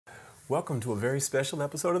Welcome to a very special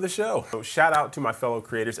episode of the show. So shout out to my fellow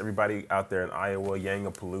creators, everybody out there in Iowa,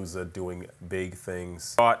 YANGGAng doing big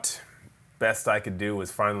things. Thought best I could do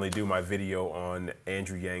was finally do my video on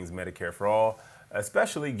Andrew Yang's Medicare for All,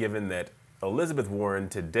 especially given that Elizabeth Warren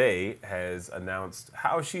today has announced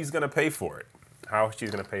how she's going to pay for it, how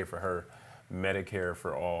she's going to pay for her Medicare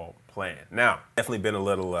for All plan. Now, definitely been a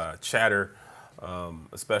little chatter,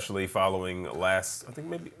 especially following I think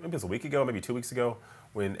maybe it was a week ago, maybe 2 weeks ago,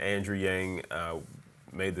 when Andrew Yang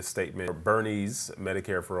made the statement Bernie's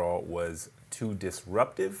Medicare for All was too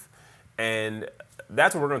disruptive. And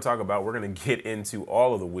that's what we're going to talk about. We're going to get into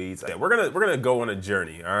all of the weeds. We're going to go on a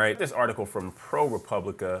journey, all right? This article from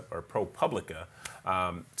ProPublica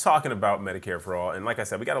talking about Medicare for All. And like I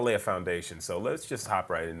said, we got to lay a foundation. So let's just hop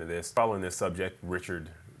right into this. Following this subject, Richard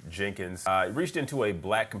Jenkins reached into a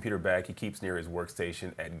black computer bag he keeps near his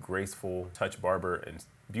workstation at Graceful Touch Barber and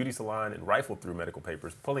Beauty Salon and rifled through medical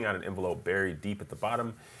papers, pulling out an envelope buried deep at the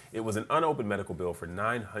bottom. It was an unopened medical bill for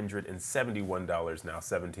 $971, now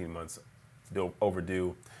 17 months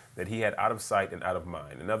overdue, that he had out of sight and out of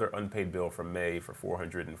mind. Another unpaid bill from May for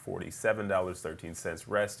 $447.13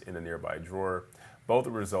 rests in a nearby drawer, both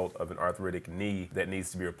a result of an arthritic knee that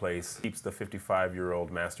needs to be replaced. Keeps the 55-year-old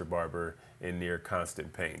master barber in near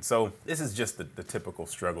constant pain. So this is just the typical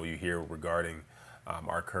struggle you hear regarding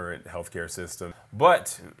our current healthcare system.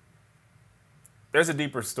 But there's a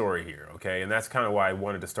deeper story here, okay? And that's kind of why I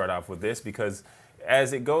wanted to start off with this, because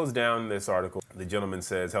as it goes down this article, the gentleman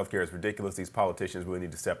says healthcare is ridiculous. These politicians really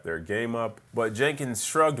need to step their game up. But Jenkins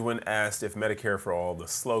shrugged when asked if Medicare for All, the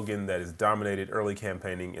slogan that has dominated early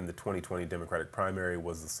campaigning in the 2020 Democratic primary,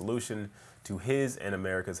 was the solution to his and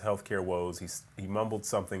America's healthcare woes. He mumbled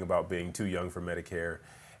something about being too young for Medicare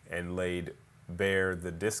and laid bare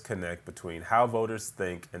the disconnect between how voters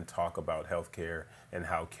think and talk about healthcare and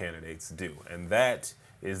how candidates do. And that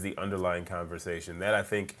is the underlying conversation. That, I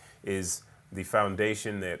think, is the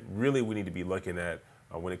foundation that really we need to be looking at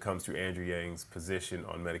when it comes to Andrew Yang's position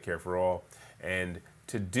on Medicare for All. And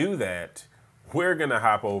to do that, we're going to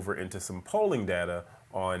hop over into some polling data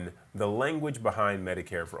on the language behind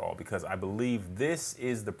Medicare for All, because I believe this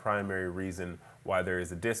is the primary reason why there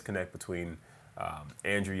is a disconnect between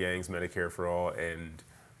Andrew Yang's Medicare for All and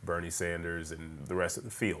Bernie Sanders and the rest of the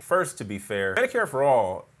field. First, to be fair, Medicare for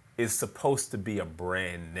All is supposed to be a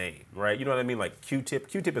brand name, right? You know what I mean? Like Q-tip.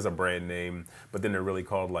 Q-tip is a brand name, but then they're really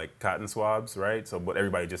called like cotton swabs, right? So but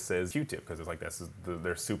everybody just says Q-tip because it's like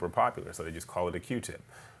they're super popular, so they just call it a Q-tip.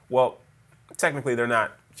 Well, technically they're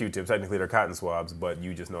not Q-tips, technically they're cotton swabs, but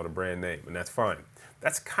you just know the brand name, and that's fine.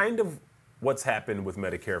 That's kind of what's happened with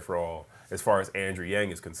Medicare for All as far as Andrew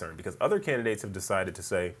Yang is concerned, because other candidates have decided to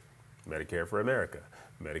say Medicare for America,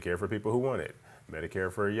 Medicare for people who want it, Medicare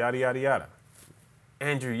for yada, yada, yada.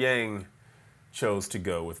 Andrew Yang chose to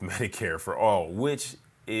go with Medicare for All, which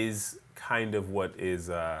is kind of what is,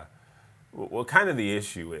 kind of the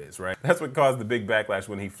issue is, right? That's what caused the big backlash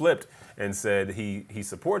when he flipped and said he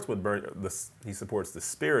supports he supports the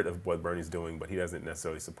spirit of what Bernie's doing, but he doesn't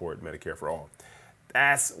necessarily support Medicare for All.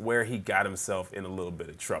 That's where he got himself in a little bit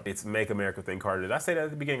of trouble. It's make America think harder. Did I say that at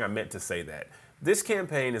the beginning? I meant to say that. This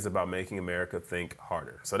campaign is about making America think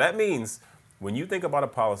harder. So that means when you think about a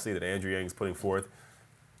policy that Andrew Yang is putting forth,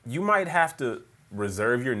 you might have to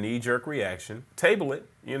reserve your knee-jerk reaction, table it,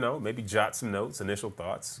 you know, maybe jot some notes, initial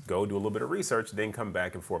thoughts, go do a little bit of research, then come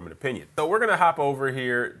back and form an opinion. So we're going to hop over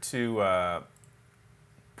here to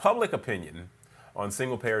public opinion on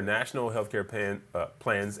single-payer national healthcare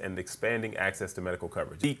plans and expanding access to medical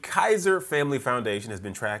coverage. The Kaiser Family Foundation has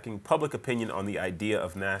been tracking public opinion on the idea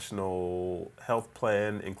of national health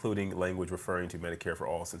plan, including language referring to Medicare for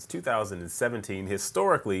All, since 2017.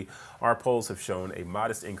 Historically, our polls have shown a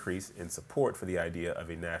modest increase in support for the idea of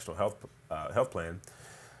a national health plan.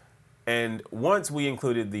 And once we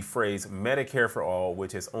included the phrase Medicare for All,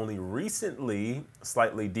 which has only recently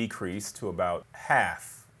slightly decreased to about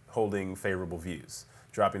half holding favorable views,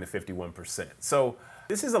 dropping to 51%. So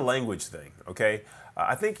this is a language thing, okay?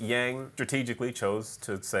 I think Yang strategically chose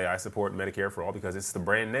to say, I support Medicare for All because it's the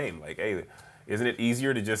brand name. Like, hey, isn't it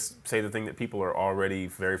easier to just say the thing that people are already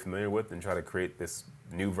very familiar with than try to create this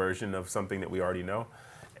new version of something that we already know?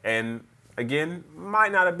 And again,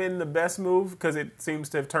 might not have been the best move because it seems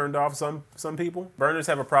to have turned off some people. Burners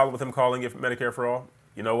have a problem with him calling it Medicare for All.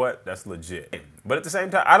 You know what? That's legit. But at the same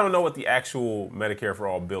time, I don't know what the actual Medicare for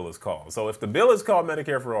All bill is called. So if the bill is called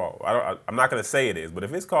Medicare for All, I'm not going to say it is, but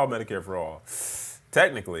if it's called Medicare for All,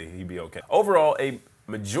 technically he'd be okay. Overall, a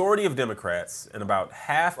majority of Democrats and about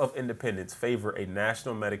half of independents favor a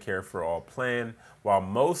national Medicare for All plan, while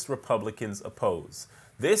most Republicans oppose.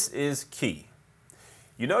 This is key.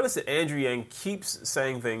 You notice that Andrew Yang keeps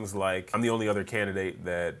saying things like, I'm the only other candidate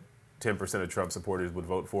that 10% of Trump supporters would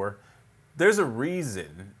vote for. There's a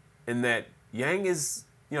reason in that Yang is,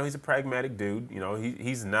 he's a pragmatic dude.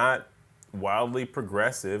 He's not wildly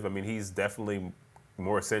progressive. I mean, he's definitely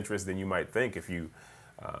more centrist than you might think if you,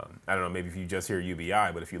 I don't know, maybe if you just hear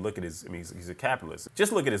UBI, but if you look at his, he's a capitalist.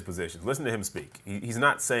 Just look at his positions. Listen to him speak. He's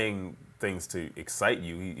not saying things to excite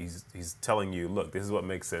you. He's telling you, look, this is what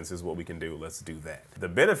makes sense. This is what we can do. Let's do that. The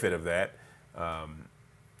benefit of that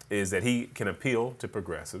is that he can appeal to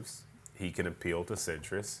progressives. He can appeal to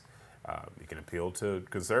centrists. He can appeal to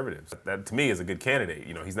conservatives. That, to me, is a good candidate.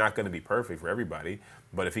 He's not going to be perfect for everybody,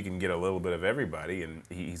 but if he can get a little bit of everybody and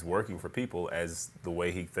he's working for people as the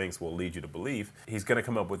way he thinks will lead you to believe, he's going to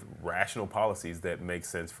come up with rational policies that make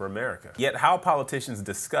sense for America. Yet how politicians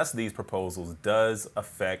discuss these proposals does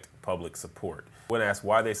affect public support. When asked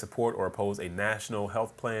why they support or oppose a national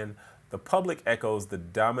health plan, the public echoes the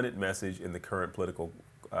dominant message in the current political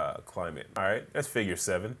climate. All right, that's figure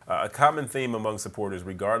 7. A common theme among supporters,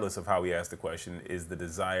 regardless of how we ask the question, is the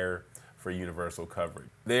desire for universal coverage.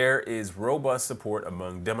 There is robust support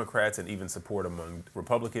among Democrats and even support among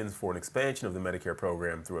Republicans for an expansion of the Medicare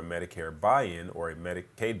program through a Medicare buy-in or a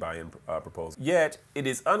Medicaid buy-in proposal. Yet, it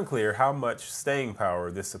is unclear how much staying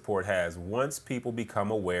power this support has once people become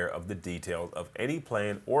aware of the details of any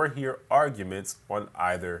plan or hear arguments on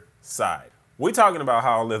either side. We're talking about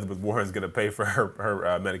how Elizabeth Warren's going to pay for her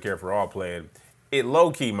Medicare for All plan. It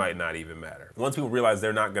low-key might not even matter. Once people realize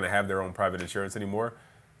they're not going to have their own private insurance anymore,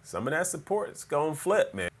 some of that support is going to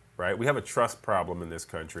flip, man. Right? We have a trust problem in this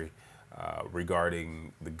country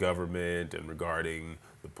regarding the government and regarding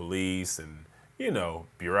the police and,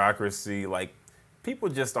 bureaucracy. Like, people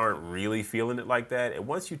just aren't really feeling it like that. And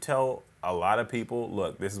once you tell a lot of people,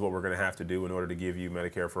 look, this is what we're going to have to do in order to give you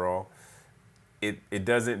Medicare for All, it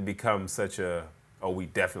doesn't become such a, oh, we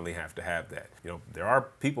definitely have to have that. There are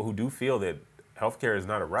people who do feel that healthcare is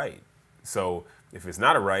not a right. So if it's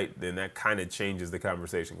not a right, then that kind of changes the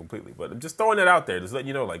conversation completely. But I'm just throwing it out there, just letting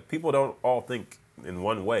you know, like, people don't all think in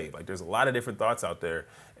one way. Like, there's a lot of different thoughts out there.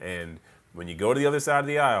 And when you go to the other side of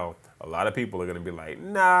the aisle, a lot of people are going to be like,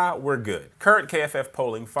 nah, we're good. Current KFF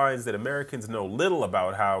polling finds that Americans know little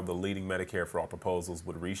about how the leading Medicare for All proposals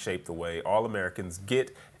would reshape the way all Americans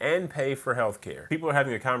get and pay for health care. People are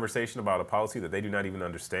having a conversation about a policy that they do not even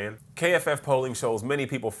understand. KFF polling shows many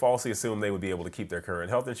people falsely assume they would be able to keep their current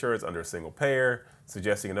health insurance under a single payer,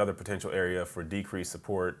 suggesting another potential area for decreased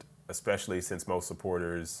support, especially since most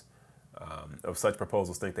supporters of such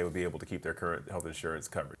proposals think they would be able to keep their current health insurance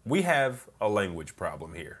covered. We have a language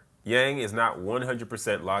problem here. Yang is not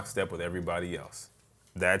 100% lockstep with everybody else.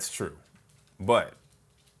 That's true. But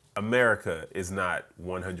America is not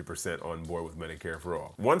 100% on board with Medicare for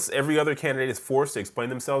All. Once every other candidate is forced to explain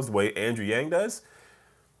themselves the way Andrew Yang does,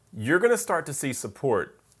 you're going to start to see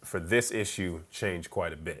support for this issue change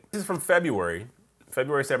quite a bit. This is from February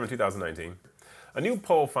 7, 2019. A new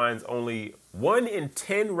poll finds only 1 in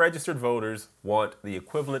 10 registered voters want the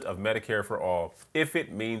equivalent of Medicare for All if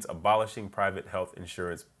it means abolishing private health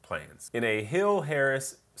insurance plans. In a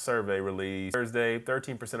Hill-Harris survey released Thursday,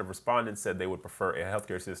 13% of respondents said they would prefer a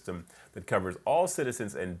healthcare system that covers all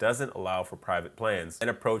citizens and doesn't allow for private plans, an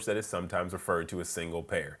approach that is sometimes referred to as single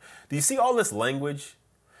payer. Do you see all this language?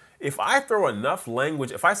 If I throw enough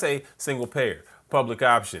language, if I say single payer, public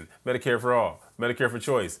option, Medicare for All, Medicare for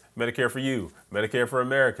Choice, Medicare for You, Medicare for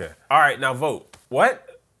America. All right, now vote.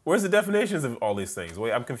 What? Where's the definitions of all these things?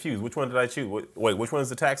 Wait, I'm confused. Which one did I choose? Wait, which one's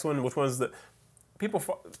the tax one? Which one's the...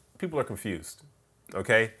 People are confused,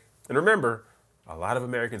 okay? And remember, a lot of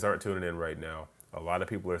Americans aren't tuning in right now. A lot of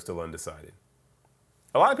people are still undecided.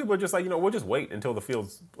 A lot of people are just like, we'll just wait until the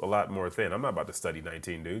field's a lot more thin. I'm not about to study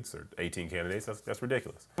 19 dudes or 18 candidates. That's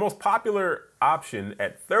ridiculous. The most popular option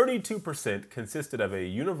at 32% consisted of a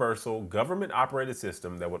universal government-operated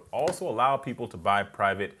system that would also allow people to buy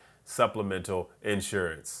private supplemental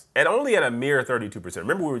insurance. And only at a mere 32%.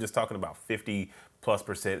 Remember we were just talking about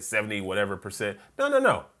 50+%, 70 whatever percent.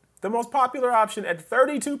 No. The most popular option at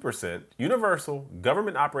 32%, universal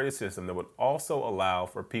government-operated system that would also allow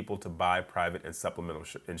for people to buy private and supplemental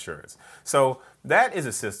insurance. So that is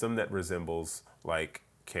a system that resembles like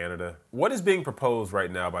Canada. What is being proposed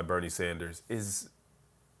right now by Bernie Sanders is,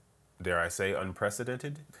 dare I say,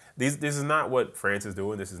 unprecedented. This is not what France is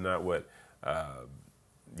doing. This is not what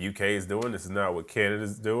UK is doing. This is not what Canada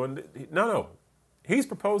is doing. No. He's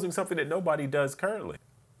proposing something that nobody does currently.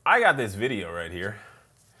 I got this video right here.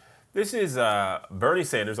 This is Bernie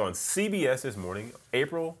Sanders on CBS this morning,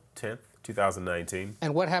 April 10th, 2019.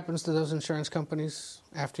 And what happens to those insurance companies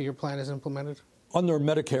after your plan is implemented? Under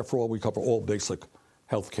Medicare for All, we cover all basic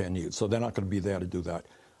health care needs, so they're not going to be there to do that.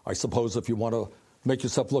 I suppose if you want to make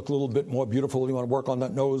yourself look a little bit more beautiful, you want to work on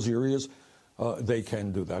that nose, your ears, they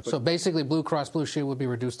can do that. So basically Blue Cross Blue Shield would be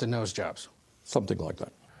reduced to nose jobs. Something like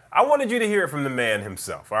that. I wanted you to hear it from the man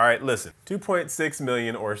himself. All right, listen, 2.6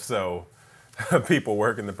 million or so people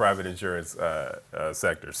work in the private insurance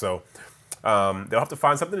sector. So they'll have to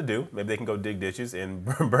find something to do. Maybe they can go dig ditches in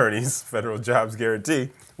Bernie's federal jobs guarantee,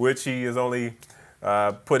 which he has only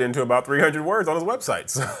put into about 300 words on his website.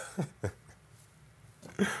 So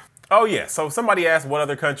oh yeah, so somebody asked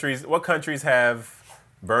what countries have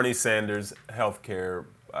Bernie Sanders healthcare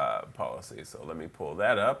policy. So let me pull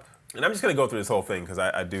that up. And I'm just going to go through this whole thing because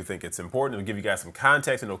I do think it's important to give you guys some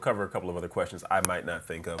context, and it'll cover a couple of other questions I might not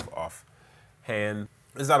think of offhand.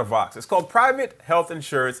 This is out of Vox. It's called Private Health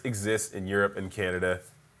Insurance Exists in Europe and Canada.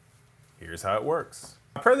 Here's how it works.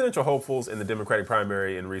 Presidential hopefuls in the Democratic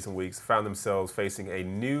primary in recent weeks found themselves facing a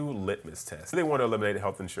new litmus test. They want to eliminate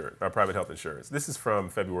private health insurance. This is from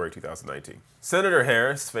February 2019. Senator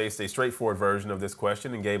Harris faced a straightforward version of this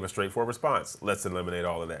question and gave a straightforward response. Let's eliminate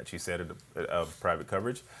all of that, she said, of private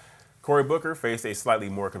coverage. Cory Booker faced a slightly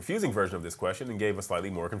more confusing version of this question and gave a slightly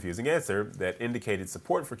more confusing answer that indicated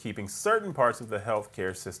support for keeping certain parts of the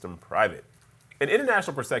healthcare system private. An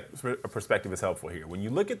international perspective is helpful here. When you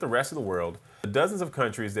look at the rest of the world, the dozens of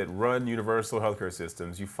countries that run universal healthcare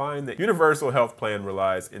systems, you find that universal health plan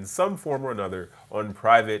relies in some form or another on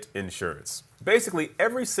private insurance. Basically,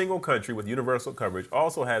 every single country with universal coverage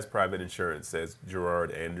also has private insurance, says Gerard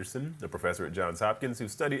Anderson, a professor at Johns Hopkins who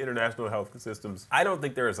studied international health systems. I don't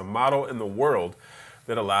think there is a model in the world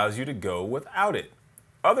that allows you to go without it.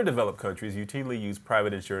 Other developed countries routinely use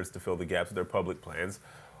private insurance to fill the gaps of their public plans,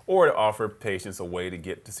 or to offer patients a way to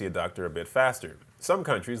get to see a doctor a bit faster. Some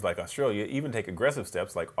countries, like Australia, even take aggressive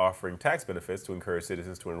steps like offering tax benefits to encourage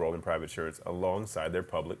citizens to enroll in private insurance alongside their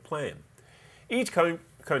public plan. Each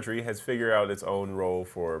country has figured out its own role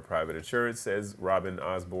for private insurance, says Robin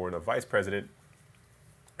Osborne, a vice president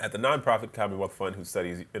at the nonprofit Commonwealth Fund who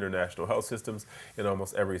studies international health systems in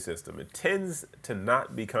almost every system. It tends to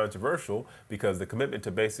not be controversial because the commitment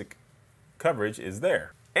to basic coverage is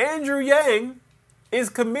there. Andrew Yang is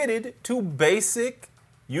committed to basic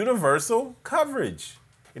universal coverage.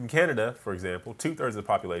 In Canada, for example, 2/3 of the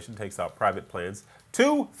population takes out private plans.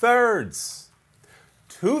 2/3!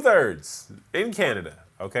 2/3 in Canada,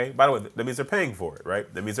 okay? By the way, that means they're paying for it,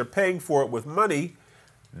 right? That means they're paying for it with money,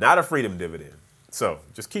 not a freedom dividend. So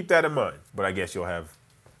just keep that in mind. But I guess you'll have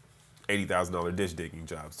 $80,000 dish digging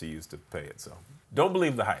jobs to use to pay it, so. Don't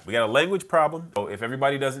believe the hype. We got a language problem. So if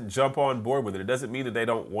everybody doesn't jump on board with it, it doesn't mean that they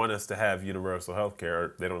don't want us to have universal health care,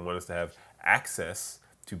 or they don't want us to have access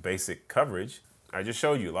to basic coverage. I just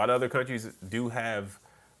showed you a lot of other countries do have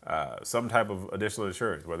some type of additional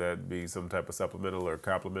insurance, whether that be some type of supplemental or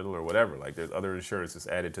complemental or whatever. Like there's other insurance that's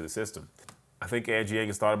added to the system. I think Andrew Yang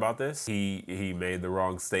has thought about this. He made the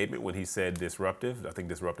wrong statement when he said disruptive. I think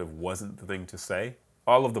disruptive wasn't the thing to say.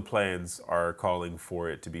 All of the plans are calling for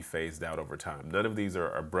it to be phased out over time. None of these are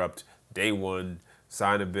abrupt, day one,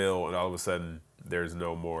 sign a bill, and all of a sudden there's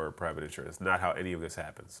no more private insurance. Not how any of this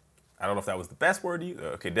happens. I don't know if that was the best word to use.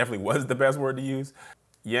 Okay, definitely was the best word to use.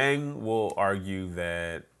 Yang will argue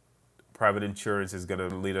that private insurance is going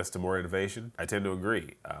to lead us to more innovation. I tend to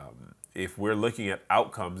agree. If we're looking at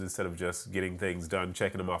outcomes instead of just getting things done,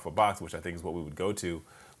 checking them off a box, which I think is what we would go to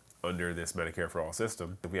under this Medicare for All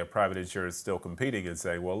system, if we have private insurance still competing and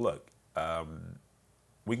saying, well, look,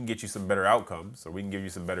 we can get you some better outcomes, or we can give you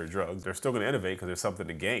some better drugs, they're still going to innovate because there's something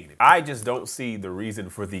to gain. I just don't see the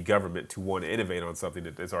reason for the government to want to innovate on something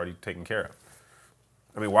that is already taken care of.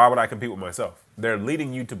 I mean, why would I compete with myself? They're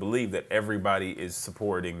leading you to believe that everybody is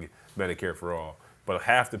supporting Medicare for All, but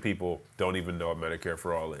half the people don't even know what Medicare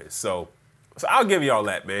for All is. So I'll give you all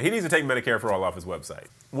that, man. He needs to take Medicare for All off his website.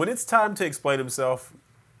 When it's time to explain himself,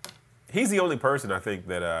 he's the only person I think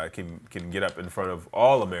that can get up in front of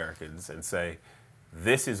all Americans and say,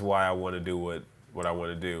 this is why I want to do what I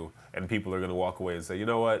want to do. And people are going to walk away and say, you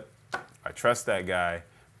know what? I trust that guy.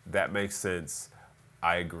 That makes sense.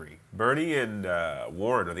 I agree. Bernie and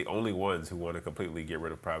Warren are the only ones who want to completely get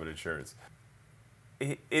rid of private insurance.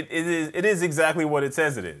 It is exactly what it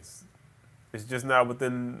says it is. It's just not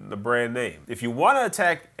within the brand name. If you want to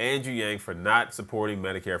attack Andrew Yang for not supporting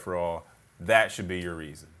Medicare for All, that should be your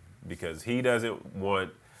reason. Because he doesn't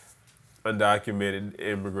want undocumented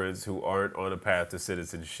immigrants who aren't on a path to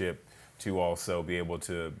citizenship to also be able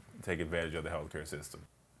to take advantage of the healthcare system.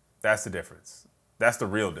 That's the difference. That's the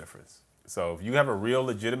real difference. So if you have a real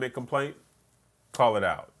legitimate complaint, call it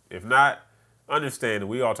out. If not, understand that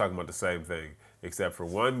we all talking about the same thing, except for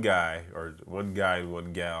one guy and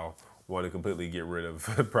one gal want to completely get rid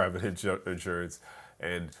of private insurance,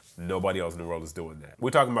 and nobody else in the world is doing that. We're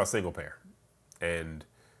talking about single payer. And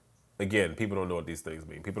again, people don't know what these things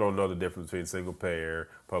mean. People don't know the difference between single payer,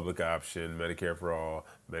 public option, Medicare for all,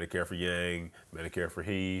 Medicare for Yang, Medicare for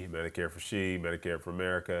he, Medicare for she, Medicare for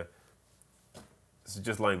America. This is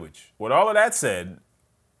just language. With all of that said,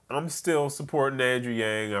 I'm still supporting Andrew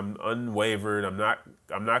Yang. I'm unwavered.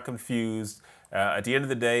 I'm not confused. At the end of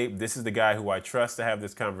the day, this is the guy who I trust to have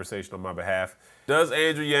this conversation on my behalf. Does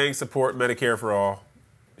Andrew Yang support Medicare for all?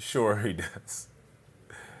 Sure, he does.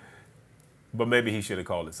 But maybe he should have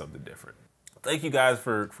called it something different. Thank you guys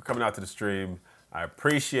for coming out to the stream. I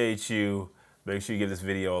appreciate you. Make sure you give this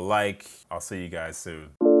video a like. I'll see you guys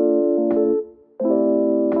soon.